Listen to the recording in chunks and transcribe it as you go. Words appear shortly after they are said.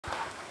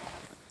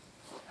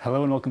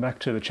Hello and welcome back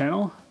to the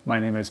channel. My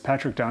name is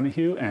Patrick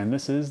Donahue and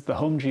this is the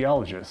Home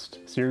Geologist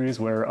series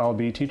where I'll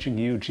be teaching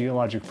you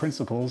geologic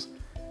principles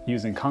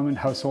using common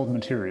household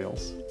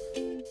materials.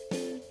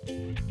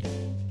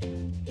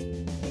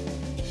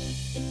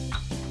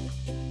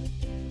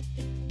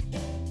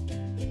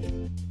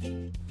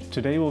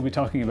 Today we'll be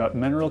talking about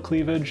mineral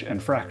cleavage and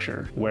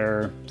fracture,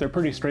 where they're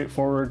pretty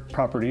straightforward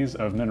properties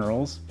of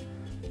minerals.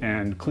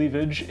 And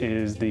cleavage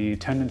is the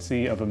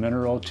tendency of a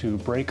mineral to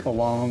break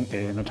along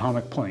an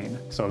atomic plane,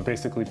 so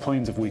basically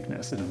planes of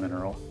weakness in a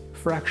mineral.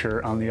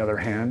 Fracture, on the other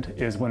hand,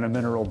 is when a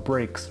mineral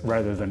breaks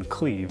rather than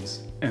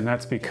cleaves, and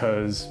that's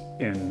because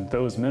in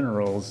those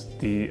minerals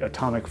the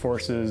atomic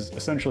forces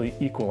essentially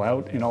equal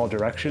out in all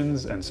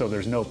directions, and so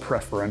there's no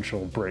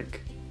preferential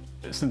break.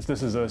 Since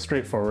this is a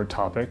straightforward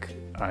topic,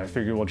 I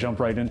figure we'll jump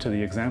right into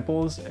the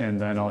examples,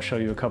 and then I'll show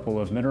you a couple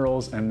of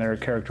minerals and their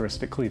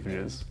characteristic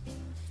cleavages.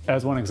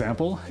 As one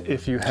example,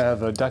 if you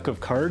have a deck of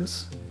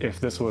cards, if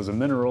this was a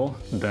mineral,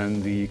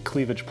 then the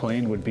cleavage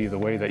plane would be the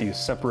way that you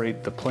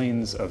separate the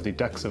planes of the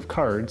decks of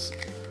cards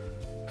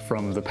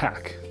from the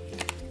pack.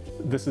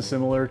 This is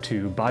similar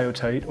to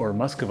biotite or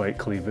muscovite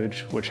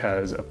cleavage, which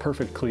has a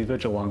perfect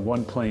cleavage along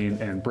one plane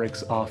and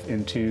breaks off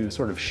into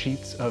sort of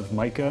sheets of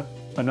mica.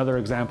 Another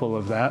example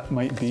of that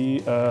might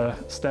be a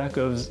stack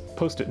of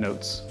post-it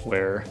notes,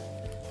 where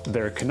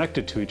they're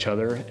connected to each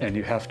other and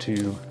you have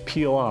to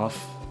peel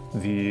off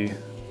the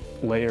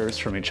layers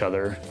from each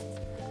other.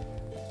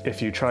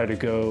 If you try to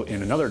go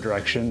in another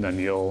direction, then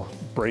you'll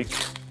break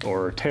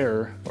or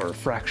tear or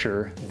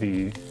fracture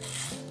the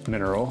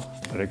mineral,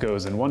 but it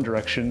goes in one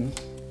direction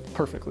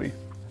perfectly.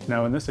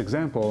 Now in this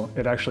example,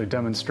 it actually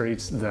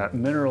demonstrates that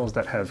minerals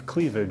that have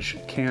cleavage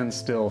can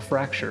still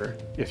fracture.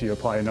 If you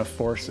apply enough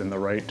force in the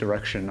right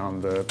direction on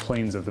the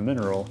planes of the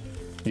mineral,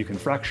 you can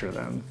fracture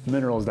them.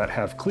 Minerals that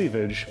have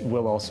cleavage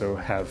will also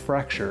have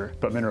fracture,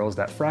 but minerals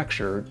that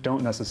fracture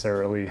don't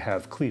necessarily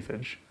have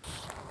cleavage.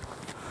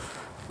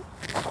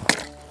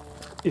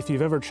 If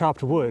you've ever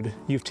chopped wood,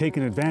 you've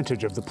taken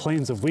advantage of the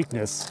planes of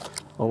weakness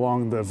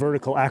along the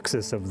vertical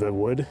axis of the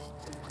wood,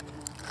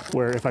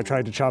 where if I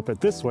tried to chop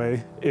it this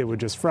way, it would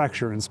just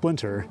fracture and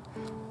splinter.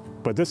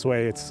 But this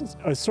way, it's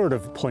a sort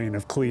of plane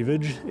of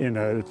cleavage in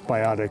a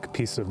biotic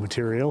piece of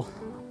material.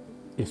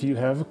 If you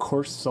have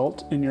coarse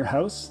salt in your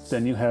house,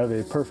 then you have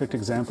a perfect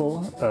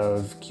example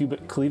of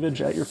cubic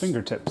cleavage at your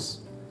fingertips,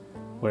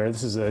 where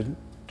this is a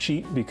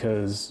cheat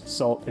because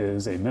salt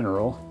is a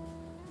mineral,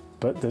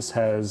 but this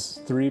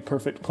has 3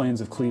 perfect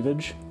planes of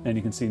cleavage, and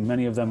you can see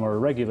many of them are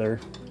irregular,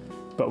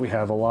 but we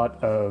have a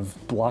lot of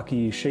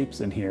blocky shapes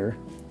in here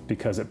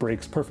because it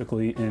breaks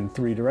perfectly in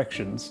 3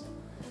 directions.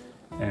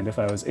 And if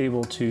I was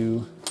able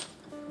to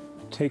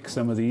take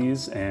some of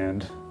these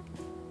and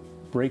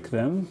break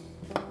them,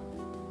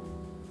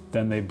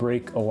 then they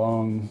break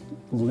along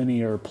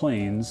linear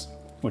planes,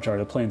 which are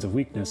the planes of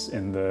weakness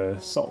in the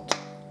salt.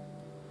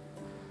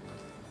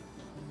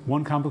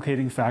 One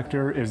complicating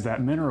factor is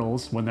that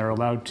minerals, when they're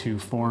allowed to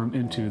form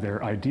into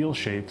their ideal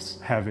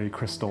shapes, have a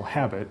crystal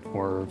habit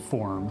or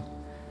form.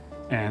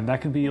 And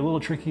that can be a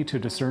little tricky to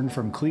discern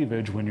from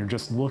cleavage when you're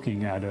just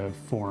looking at a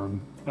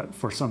form,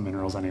 for some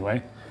minerals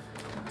anyway.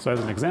 So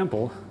as an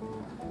example,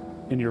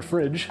 in your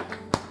fridge,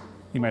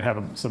 you might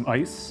have some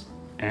ice,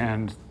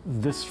 and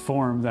this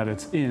form that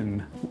it's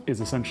in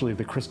is essentially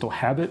the crystal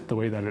habit, the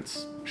way that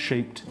it's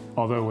shaped.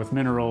 Although with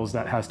minerals,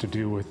 that has to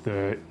do with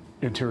the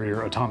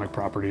interior atomic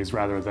properties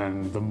rather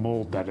than the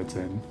mold that it's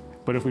in.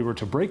 But if we were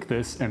to break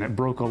this and it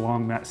broke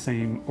along that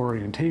same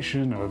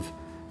orientation of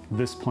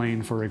this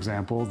plane, for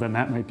example, then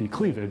that might be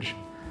cleavage.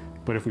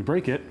 But if we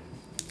break it,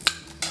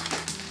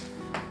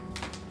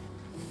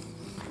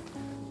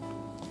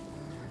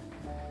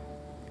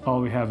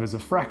 all we have is a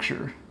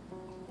fracture.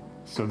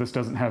 So this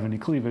doesn't have any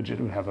cleavage, it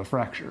would have a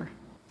fracture.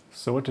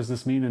 So what does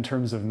this mean in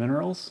terms of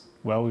minerals?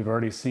 Well, we've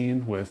already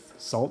seen with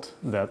salt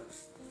that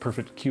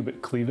perfect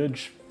cubic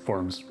cleavage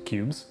forms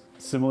cubes.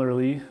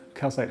 Similarly,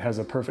 calcite has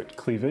a perfect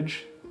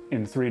cleavage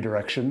in 3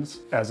 directions,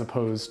 as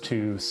opposed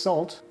to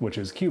salt, which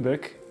is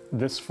cubic.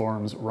 This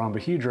forms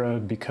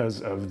rhombohedra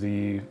because of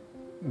the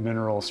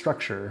mineral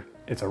structure.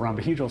 It's a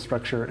rhombohedral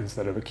structure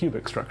instead of a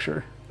cubic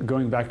structure.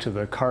 Going back to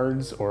the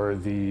cards or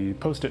the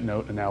post-it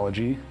note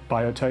analogy,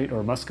 biotite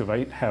or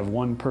muscovite have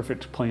 1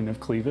 perfect plane of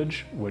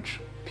cleavage, which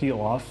peel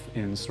off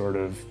in sort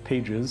of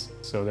pages.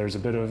 So there's a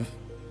bit of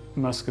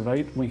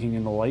muscovite winking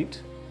in the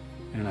light,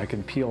 and I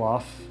can peel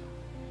off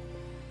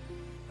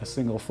a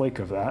single flake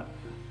of that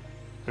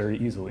very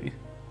easily.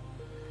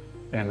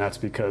 And that's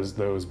because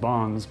those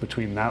bonds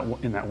between that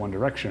in that one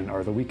direction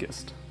are the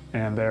weakest.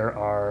 And there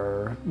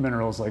are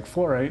minerals like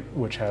fluorite,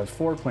 which have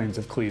 4 planes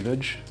of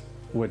cleavage,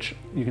 which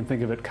you can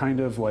think of it kind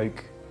of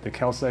like the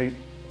calcite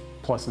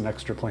plus an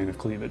extra plane of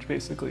cleavage,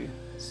 basically.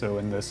 So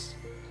in this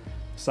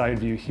side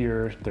view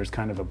here, there's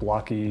kind of a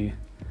blocky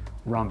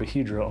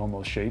rhombohedra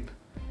almost shape,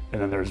 and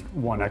then there's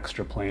 1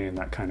 extra plane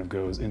that kind of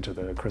goes into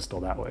the crystal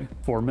that way.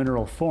 For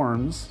mineral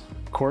forms,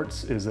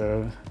 quartz is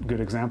a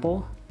good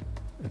example.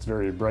 It's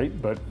very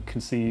bright, but you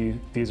can see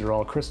these are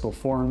all crystal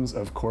forms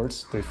of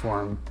quartz. They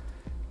form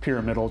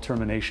pyramidal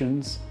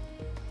terminations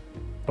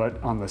But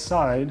on the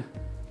side,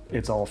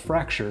 it's all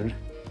fractured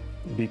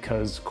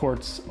because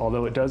quartz,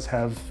 although it does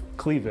have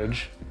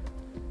cleavage,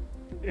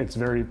 it's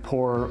very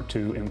poor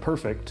to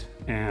imperfect,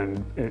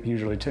 and it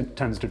usually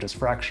tends to just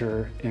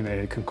fracture in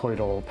a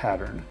conchoidal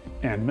pattern.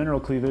 And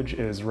mineral cleavage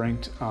is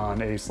ranked on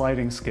a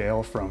sliding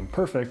scale from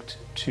perfect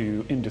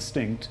to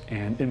indistinct,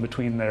 and in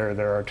between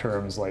there are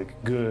terms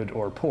like good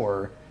or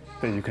poor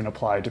that you can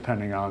apply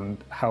depending on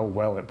how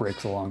well it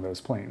breaks along those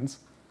planes.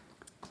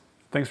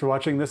 Thanks for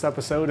watching this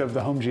episode of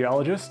The Home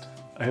Geologist.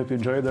 I hope you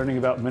enjoyed learning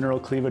about mineral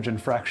cleavage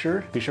and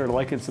fracture. Be sure to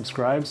like and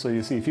subscribe so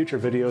you see future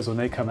videos when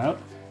they come out.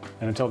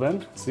 And until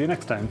then, see you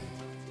next time.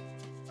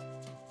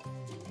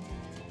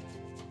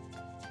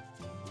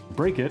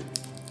 Break it